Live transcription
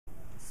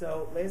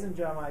So, ladies and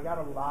gentlemen, I got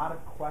a lot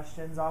of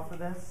questions off of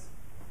this.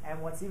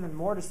 And what's even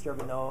more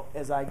disturbing, though,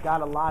 is I got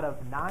a lot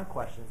of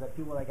non-questions, that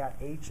people that got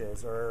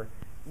H's or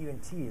even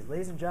T's.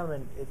 Ladies and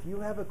gentlemen, if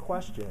you have a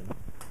question,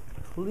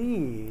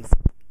 please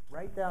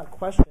write down a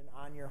question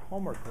on your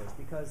homework list,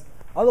 because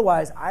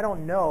otherwise I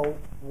don't know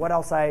what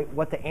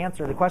the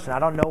answer to the question. I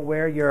don't know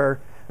where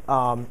your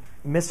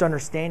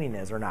misunderstanding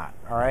is or not.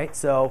 All right.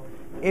 So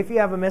if you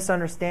have a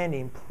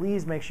misunderstanding,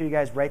 please make sure you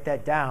guys write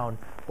that down.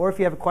 Or if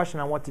you have a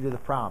question on what to do the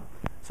problem.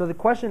 So the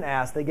question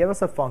asks, they give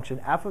us a function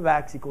f of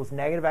x equals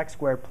negative x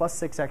squared plus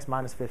 6x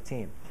minus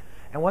 15.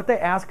 And what they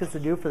ask us to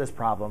do for this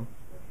problem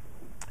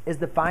is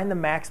to find the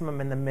maximum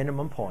and the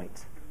minimum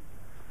point,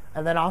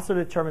 and then also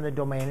determine the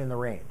domain and the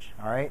range.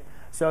 All right.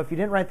 So if you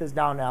didn't write this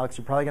down, Alex,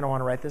 you're probably going to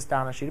want to write this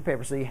down on a sheet of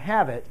paper so you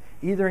have it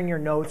either in your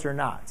notes or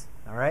not.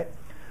 All right.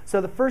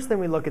 So the first thing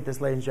we look at this,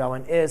 ladies and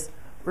gentlemen, is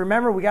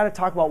remember we got to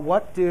talk about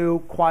what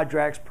do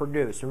quadratics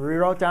produce. And we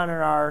wrote down in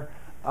our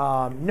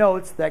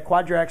notes that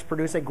quadratics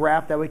produce a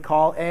graph that we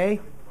call a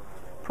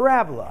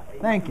parabola.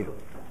 Thank you.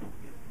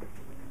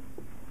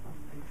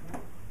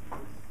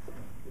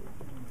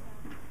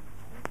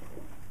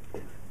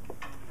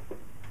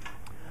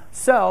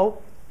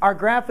 So our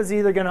graph is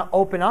either going to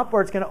open up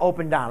or it's going to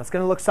open down. It's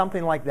going to look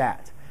something like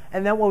that.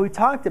 And then what we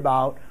talked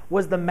about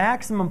was the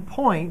maximum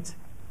point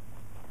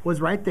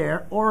was right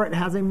there, or it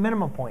has a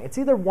minimum point. It's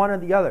either one or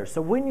the other.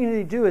 So what you need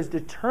to do is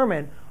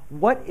determine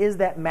what is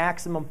that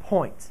maximum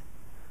point.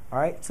 All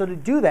right. So to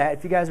do that,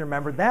 if you guys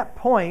remember, that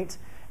point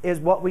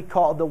is what we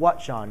call the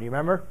what, Sean? Do you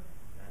remember?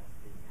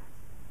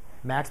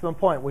 Maximum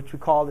point, which we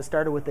called, it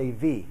started with a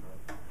V.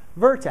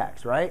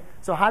 Vertex, right?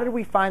 So how did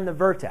we find the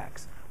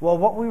vertex? Well,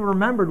 what we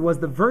remembered was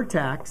the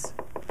vertex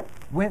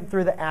went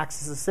through the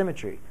axis of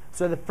symmetry.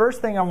 So the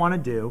first thing I want to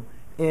do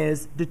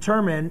is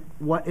determine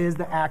what is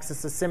the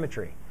axis of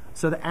symmetry.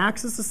 So the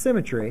axis of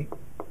symmetry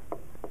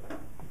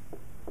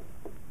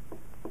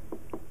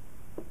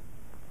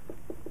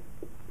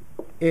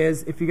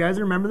is, if you guys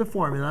remember the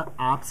formula,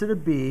 opposite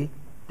of b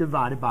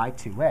divided by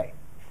 2a.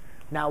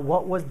 Now,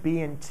 what was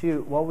b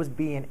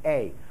and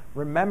a?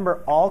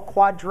 Remember, all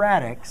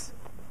quadratic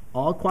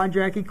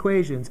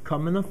equations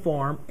come in the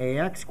form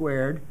ax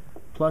squared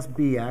plus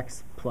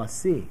bx plus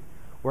c,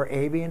 where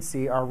a, b, and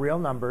c are real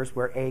numbers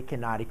where a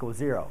cannot equal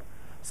 0.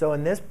 So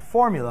in this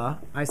formula,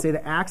 I say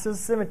the axis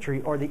of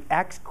symmetry, or the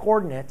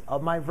x-coordinate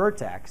of my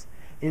vertex,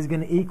 is going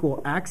to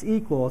equal x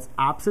equals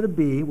opposite of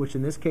b, which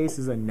in this case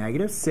is a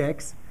negative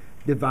 6,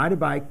 divided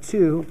by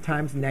 2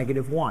 times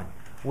negative 1,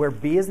 where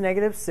b is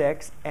negative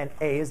 6 and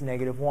a is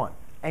negative 1.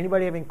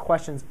 Anybody having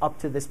questions up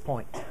to this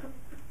point?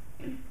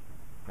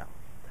 No.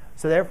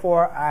 So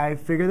therefore, I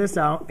figure this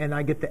out, and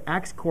I get the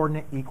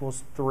x-coordinate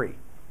equals 3.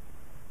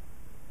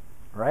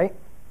 Right?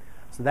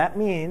 So that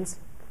means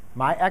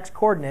my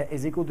x-coordinate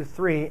is equal to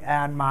 3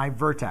 and my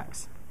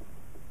vertex.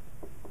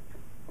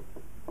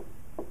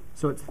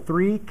 So it's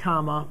 3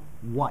 comma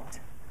what?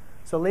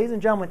 So ladies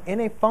and gentlemen, in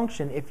a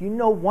function, if you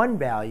know one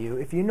value,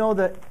 if you know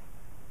the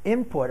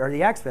input or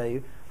the x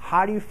value,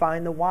 how do you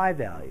find the y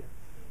value?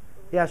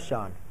 Yes,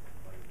 Sean?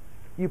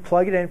 You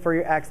plug it in for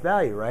your x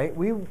value, right?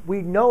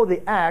 We know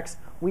the x.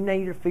 We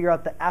need to figure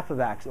out the f of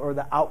x, or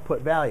the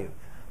output value.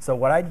 So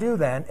what I do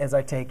then is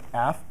I take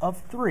f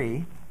of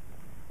 3,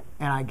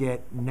 and I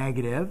get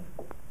negative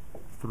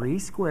 3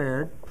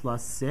 squared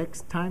plus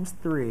 6 times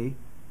 3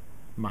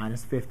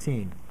 minus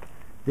 15.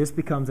 This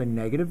becomes a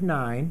negative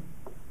 9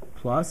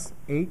 plus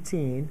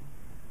 18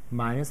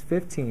 minus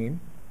 15,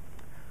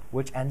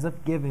 which ends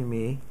up giving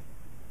me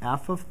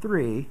f of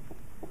 3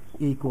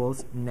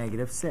 equals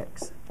negative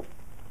 6.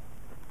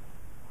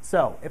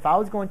 So if I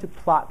was going to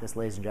plot this,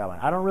 ladies and gentlemen,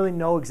 I don't really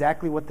know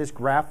exactly what this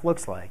graph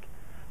looks like.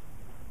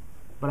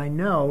 But I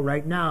know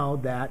right now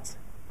that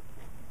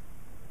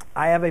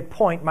I have a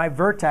point. My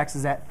vertex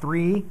is at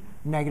 3,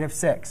 negative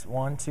 6.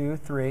 1, 2,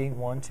 3,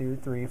 1, 2,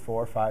 3,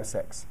 4, 5,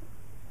 6.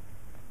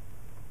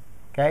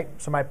 Okay,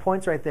 so my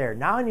point's right there.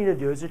 Now I need to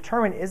do is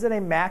determine, is it a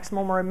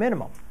maximum or a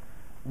minimum?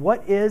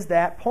 What is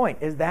that point?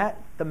 Is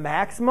that the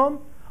maximum,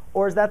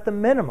 or is that the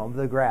minimum of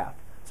the graph?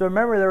 So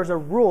remember, there was a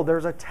rule, there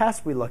was a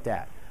test we looked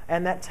at.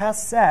 And that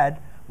test said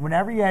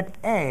whenever you had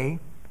a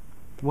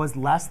was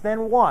less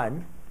than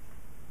 1,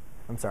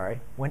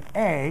 when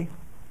a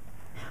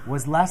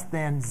was less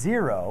than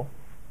 0,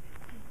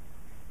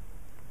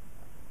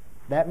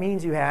 that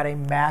means you had a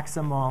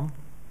maximum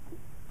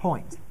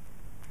point.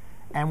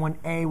 And when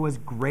a was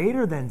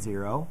greater than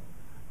 0,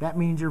 that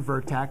means your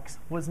vertex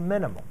was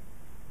minimum,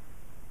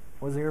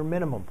 was your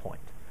minimum point.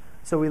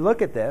 So we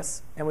look at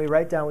this, and we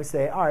write down, we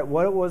say, all right,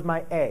 what was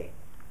my a?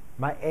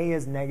 My a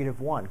is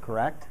negative 1,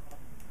 correct?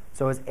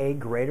 So is a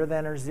greater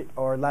than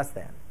or less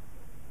than?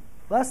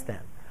 Less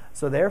than.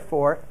 So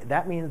therefore,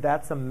 that means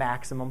that's the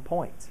maximum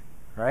point,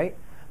 right?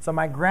 So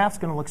my graph's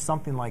going to look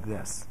something like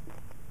this.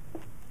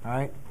 All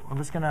right? we're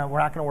not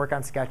going to work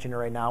on sketching it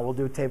right now. We'll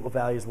do table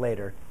values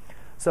later.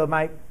 So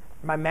my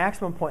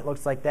maximum point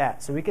looks like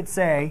that. So we could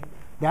say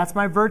that's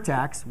my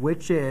vertex,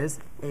 which is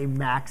a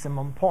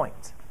maximum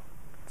point.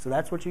 So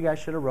that's what you guys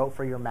should have wrote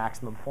for your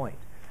maximum point.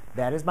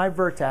 That is my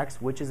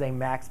vertex, which is a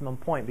maximum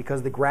point,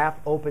 because the graph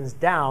opens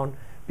down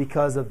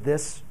because of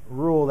this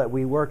rule that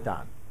we worked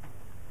on.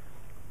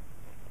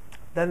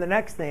 Then the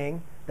next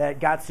thing that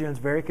got students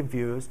very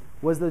confused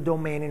was the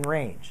domain and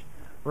range.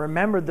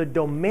 Remember, the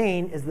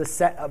domain is the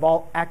set of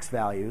all x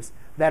values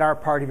that are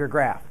part of your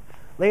graph.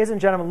 Ladies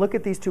and gentlemen, look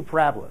at these two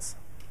parabolas.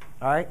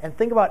 All right? And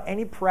think about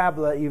any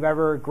parabola you've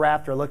ever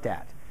graphed or looked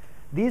at.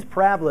 These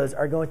parabolas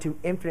are going to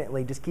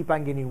infinitely just keep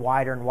on getting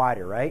wider and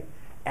wider, right?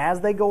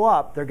 As they go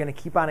up, they're going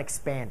to keep on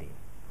expanding.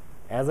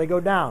 As they go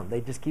down,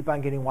 they just keep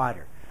on getting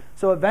wider.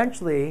 So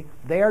eventually,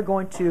 they are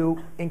going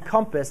to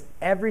encompass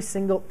every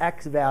single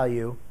x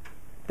value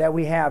that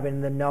we have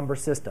in the number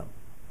system.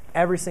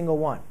 Every single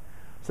one.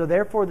 So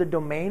therefore, the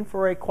domain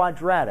for a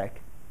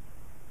quadratic,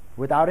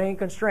 without any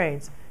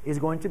constraints, is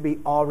going to be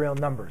all real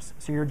numbers.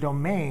 So your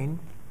domain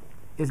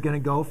is going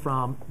to go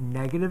from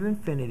negative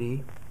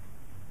infinity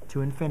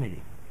to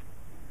infinity.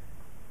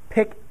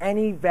 Pick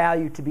any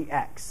value to be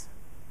x.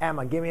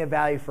 Emma, give me a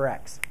value for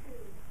x.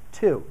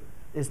 2.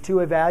 Is 2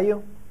 a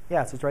value?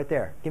 Yes, it's right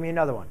there. Give me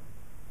another one.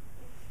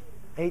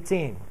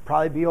 18.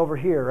 Probably be over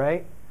here,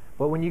 right?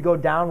 But when you go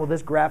down, will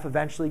this graph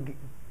eventually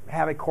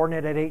have a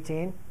coordinate at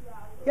 18?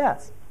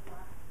 Yes.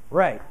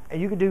 Right.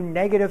 And you could do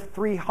negative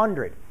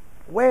 300.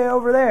 Way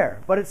over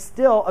there. But it's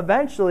still,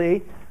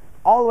 eventually,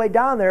 all the way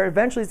down there,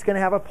 eventually it's going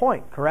to have a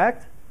point,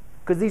 correct?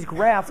 Because these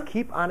graphs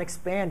keep on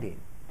expanding.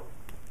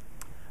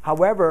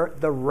 However,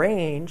 the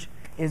range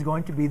is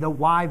going to be the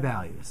y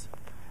values.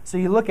 So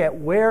you look at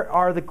where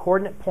are the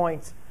coordinate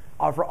points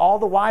for all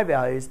the y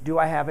values. Do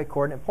I have a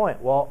coordinate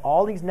point? Well,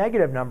 all these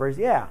negative numbers,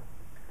 yeah.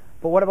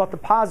 But what about the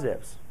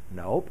positives?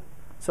 Nope.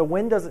 So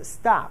when does it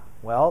stop?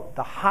 Well,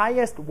 the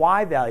highest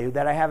y value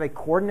that I have a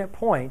coordinate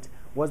point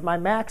was my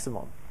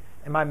maximum.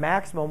 And my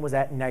maximum was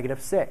at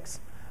negative 6.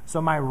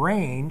 So my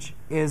range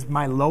is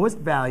my lowest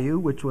value,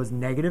 which was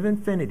negative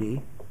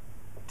infinity,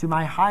 to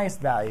my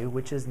highest value,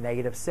 which is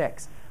negative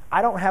 6.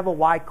 I don't have a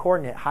y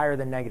coordinate higher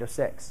than negative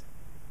 6.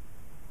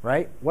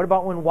 Right? What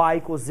about when y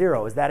equals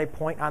 0? Is that a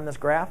point on this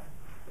graph?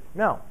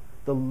 No.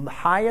 The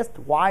highest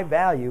y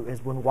value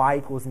is when y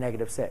equals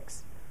negative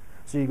 6.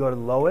 So you go to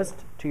the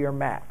lowest to your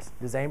max.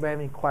 Does anybody have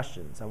any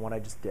questions on what I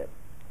just did?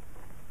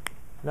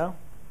 No?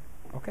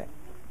 OK.